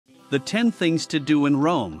The 10 Things to Do in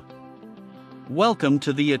Rome. Welcome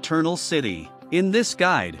to the Eternal City. In this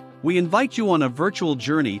guide, we invite you on a virtual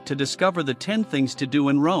journey to discover the 10 things to do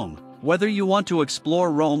in Rome. Whether you want to explore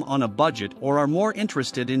Rome on a budget or are more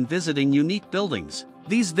interested in visiting unique buildings,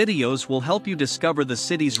 these videos will help you discover the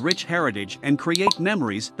city's rich heritage and create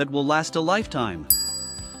memories that will last a lifetime.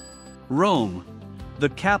 Rome, the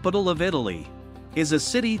capital of Italy, is a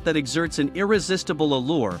city that exerts an irresistible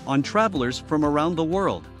allure on travelers from around the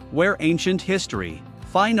world, where ancient history,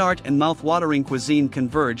 fine art and mouth-watering cuisine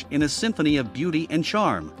converge in a symphony of beauty and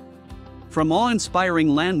charm. From awe-inspiring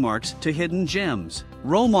landmarks to hidden gems,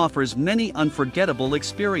 Rome offers many unforgettable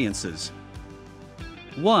experiences.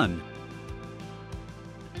 1.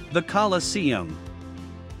 The Colosseum.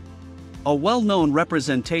 A well-known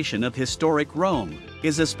representation of historic Rome,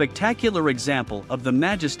 is a spectacular example of the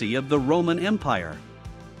majesty of the Roman Empire.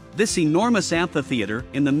 This enormous amphitheater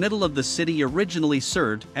in the middle of the city originally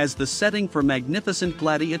served as the setting for magnificent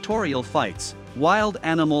gladiatorial fights, wild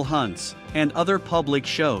animal hunts, and other public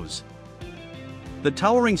shows. The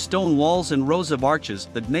towering stone walls and rows of arches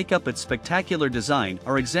that make up its spectacular design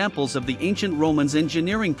are examples of the ancient Romans'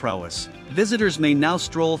 engineering prowess. Visitors may now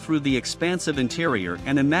stroll through the expansive interior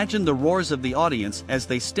and imagine the roars of the audience as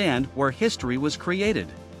they stand where history was created.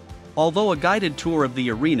 Although a guided tour of the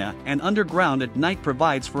arena and underground at night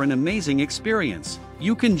provides for an amazing experience,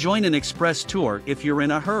 you can join an express tour if you're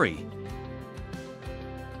in a hurry.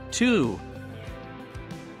 2.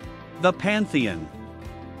 The Pantheon.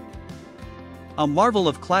 A marvel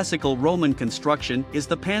of classical Roman construction is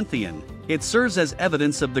the Pantheon. It serves as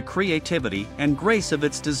evidence of the creativity and grace of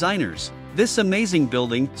its designers. This amazing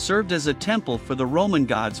building served as a temple for the Roman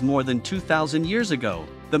gods more than 2,000 years ago.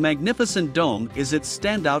 The magnificent dome is its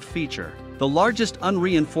standout feature, the largest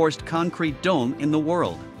unreinforced concrete dome in the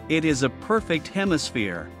world. It is a perfect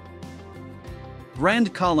hemisphere.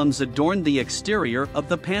 Grand columns adorn the exterior of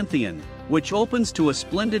the Pantheon, which opens to a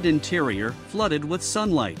splendid interior flooded with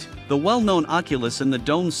sunlight. The well-known oculus in the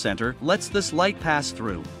dome's center lets this light pass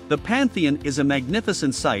through. The Pantheon is a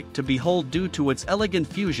magnificent sight to behold due to its elegant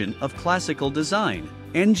fusion of classical design,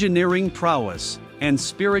 engineering prowess, and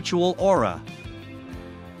spiritual aura.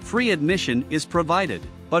 Free admission is provided,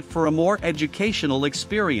 but for a more educational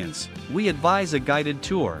experience, we advise a guided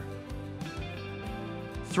tour.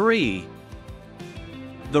 3.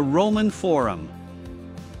 The Roman Forum.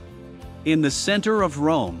 In the center of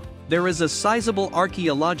Rome, there is a sizable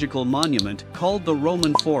archaeological monument called the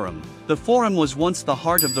Roman Forum. The Forum was once the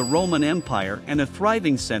heart of the Roman Empire and a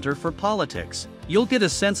thriving center for politics. You'll get a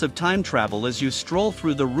sense of time travel as you stroll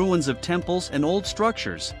through the ruins of temples and old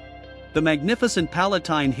structures. The magnificent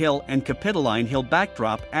Palatine Hill and Capitoline Hill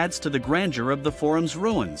backdrop adds to the grandeur of the Forum's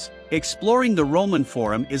ruins. Exploring the Roman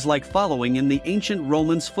Forum is like following in the ancient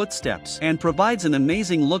Romans' footsteps and provides an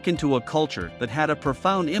amazing look into a culture that had a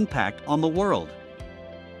profound impact on the world.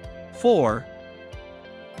 4.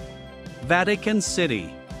 Vatican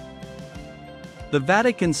City. The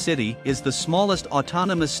Vatican City is the smallest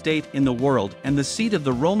autonomous state in the world and the seat of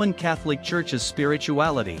the Roman Catholic Church's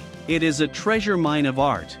spirituality. It is a treasure mine of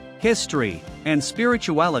art, history, and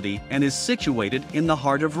spirituality and is situated in the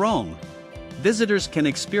heart of Rome. Visitors can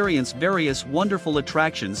experience various wonderful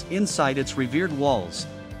attractions inside its revered walls.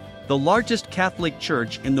 The largest Catholic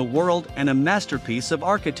church in the world and a masterpiece of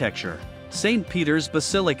architecture, St. Peter's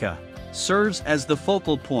Basilica, serves as the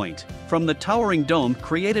focal point. From the towering dome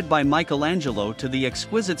created by Michelangelo to the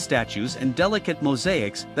exquisite statues and delicate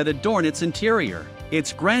mosaics that adorn its interior,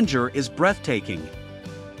 its grandeur is breathtaking.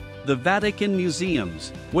 The Vatican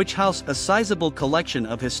Museums, which house a sizable collection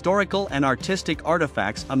of historical and artistic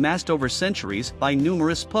artifacts amassed over centuries by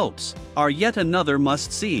numerous popes, are yet another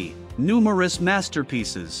must-see. Numerous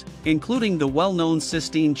masterpieces, including the well-known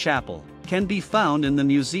Sistine Chapel, can be found in the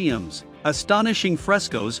museums. Astonishing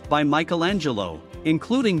frescoes by Michelangelo,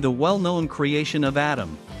 including the well-known creation of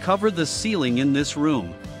Adam, cover the ceiling in this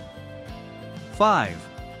room. 5.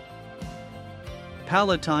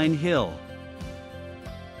 Palatine Hill.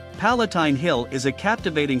 Palatine Hill is a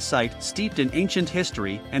captivating site steeped in ancient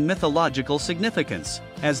history and mythological significance.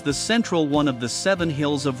 As the central one of the 7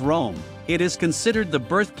 hills of Rome, it is considered the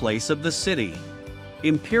birthplace of the city.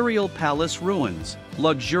 Imperial palace ruins,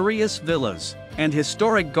 luxurious villas, and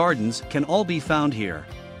historic gardens can all be found here.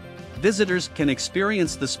 Visitors can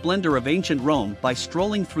experience the splendor of ancient Rome by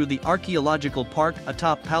strolling through the archaeological park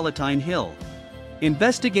atop Palatine Hill.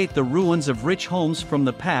 Investigate the ruins of rich homes from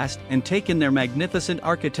the past and take in their magnificent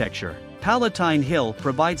architecture. Palatine Hill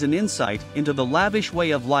provides an insight into the lavish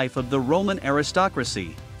way of life of the Roman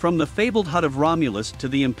aristocracy, from the fabled hut of Romulus to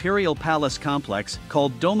the imperial palace complex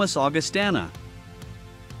called Domus Augustana.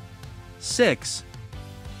 6.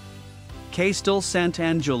 Castel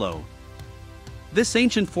Sant'Angelo. This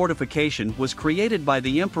ancient fortification was created by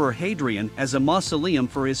the Emperor Hadrian as a mausoleum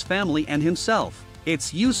for his family and himself.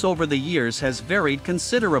 Its use over the years has varied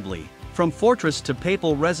considerably, from fortress to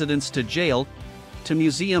papal residence to jail to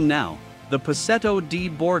museum now. The Passetto di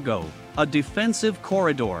Borgo, a defensive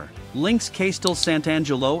corridor, links Castel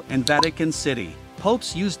Sant'Angelo and Vatican City.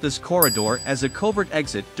 Popes used this corridor as a covert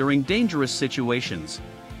exit during dangerous situations.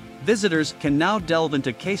 Visitors can now delve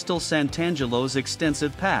into Castel Sant'Angelo's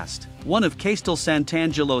extensive past. One of Castel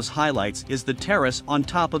Sant'Angelo's highlights is the terrace on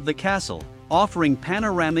top of the castle, offering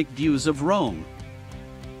panoramic views of Rome.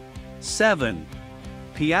 7.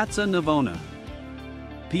 Piazza Navona.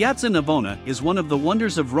 Piazza Navona is one of the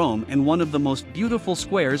wonders of Rome and one of the most beautiful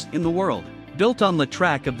squares in the world. Built on the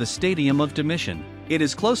track of the Stadium of Domitian, it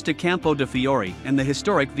is close to Campo de' Fiori and the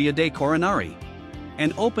historic Via dei Coronari.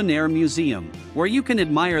 An open-air museum, where you can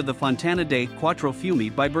admire the Fontana dei Quattro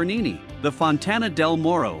Fiumi by Bernini, the Fontana del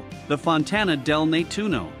Moro, the Fontana del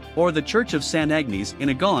Nettuno, or the Church of St. Agnes in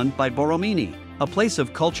Agon by Borromini, a place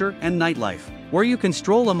of culture and nightlife, where you can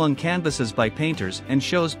stroll among canvases by painters and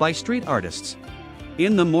shows by street artists.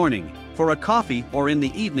 In the morning, for a coffee, or in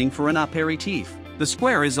the evening for an aperitif, the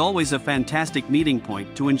square is always a fantastic meeting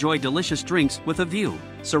point to enjoy delicious drinks with a view,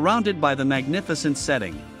 surrounded by the magnificent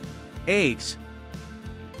setting. 8.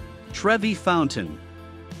 Trevi Fountain.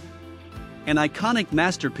 An iconic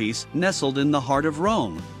masterpiece nestled in the heart of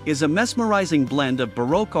Rome, is a mesmerizing blend of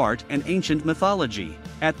Baroque art and ancient mythology.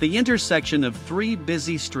 At the intersection of three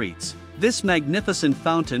busy streets, this magnificent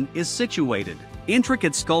fountain is situated.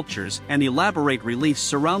 Intricate sculptures and elaborate reliefs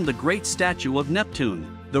surround the great statue of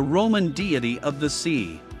Neptune, the Roman deity of the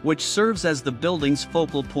sea, which serves as the building's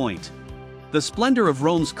focal point. The splendor of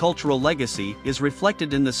Rome's cultural legacy is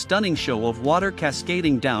reflected in the stunning show of water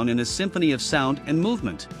cascading down in a symphony of sound and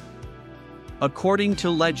movement. According to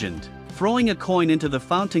legend, throwing a coin into the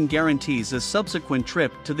fountain guarantees a subsequent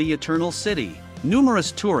trip to the Eternal City.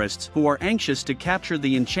 Numerous tourists who are anxious to capture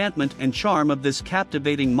the enchantment and charm of this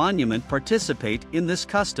captivating monument participate in this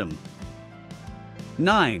custom.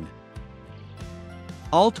 9.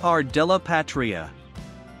 Altar della Patria.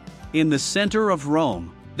 In the center of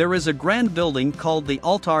Rome, there is a grand building called the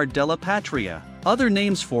Altar della Patria. Other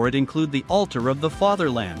names for it include the Altar of the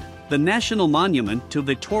Fatherland, the national monument to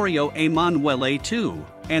Vittorio Emanuele II,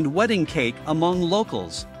 and wedding cake among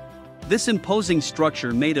locals. This imposing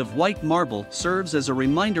structure made of white marble serves as a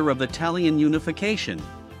reminder of Italian unification.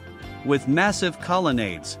 With massive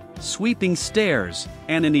colonnades, sweeping stairs,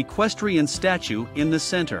 and an equestrian statue in the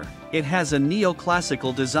center, it has a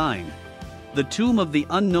neoclassical design. The Tomb of the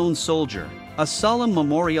Unknown Soldier, a solemn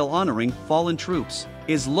memorial honoring fallen troops,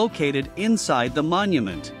 is located inside the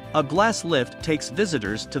monument. A glass lift takes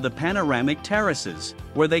visitors to the panoramic terraces,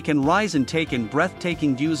 where they can rise and take in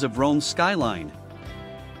breathtaking views of Rome's skyline.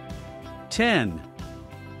 10.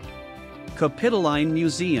 Capitoline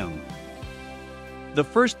Museum. The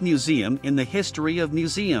first museum in the history of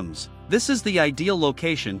museums. This is the ideal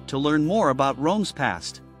location to learn more about Rome's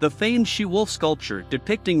past. The famed she-wolf sculpture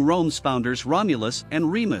depicting Rome's founders Romulus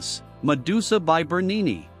and Remus, Medusa by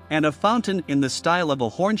Bernini, and a fountain in the style of a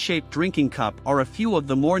horn-shaped drinking cup are a few of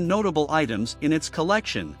the more notable items in its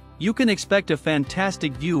collection. You can expect a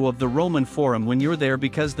fantastic view of the Roman Forum when you're there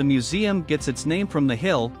because the museum gets its name from the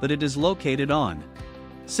hill that it is located on.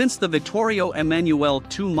 Since the Vittorio Emanuele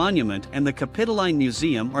II monument and the Capitoline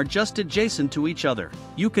Museum are just adjacent to each other,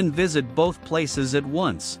 you can visit both places at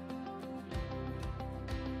once.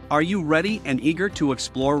 Are you ready and eager to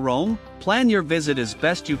explore Rome? Plan your visit as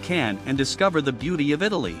best you can and discover the beauty of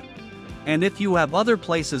Italy. And if you have other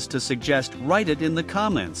places to suggest, write it in the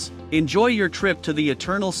comments. Enjoy your trip to the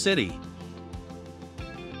Eternal City.